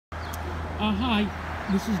Hi,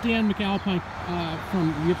 this is Dan McAlpine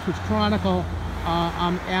from the Ipswich Chronicle.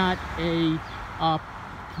 I'm at a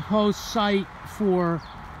proposed site for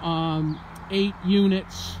 8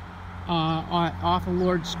 units off of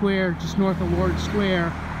Lord Square, just north of Lord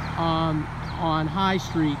Square, on High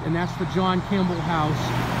Street, and that's the John Kimball house.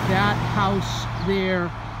 That house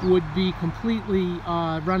there would be completely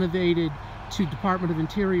renovated to Department of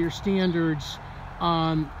Interior standards.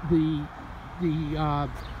 The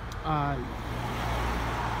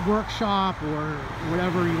workshop, or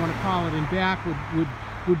whatever you want to call it, in back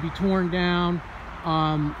would be torn down.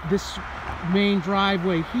 This main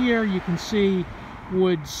driveway here, you can see,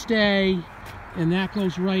 would stay, and that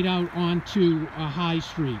goes right out onto High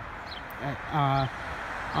Street.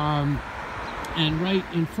 And right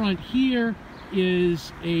in front here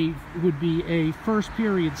would be a first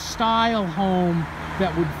period style home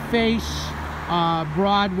that would face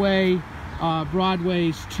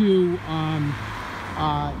Broadway's to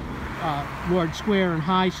Lord Square and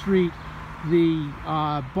High Street.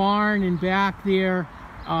 The barn in back there,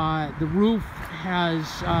 the roof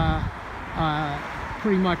has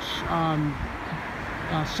pretty much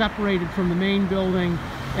separated from the main building,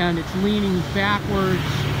 and it's leaning backwards,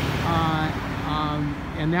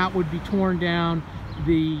 and that would be torn down.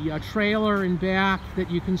 The trailer in back that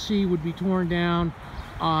you can see would be torn down.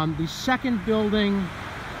 The second building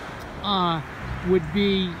would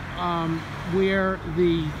be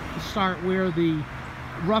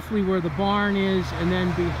roughly where the barn is, and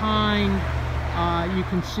then behind, you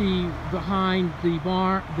can see behind the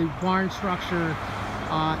barn structure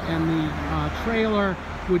and the trailer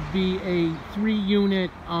would be a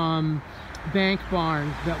 3-unit bank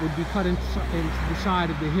barn that would be cut into the side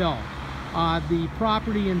of the hill. The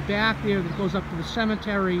property in back there that goes up to the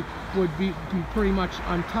cemetery would be pretty much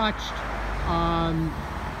untouched,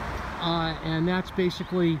 and that's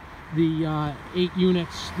basically the 8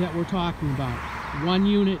 units that we're talking about. 1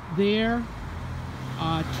 unit there,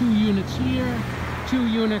 2 units here, 2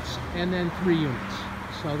 units, and then 3 units.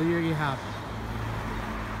 So there you have it.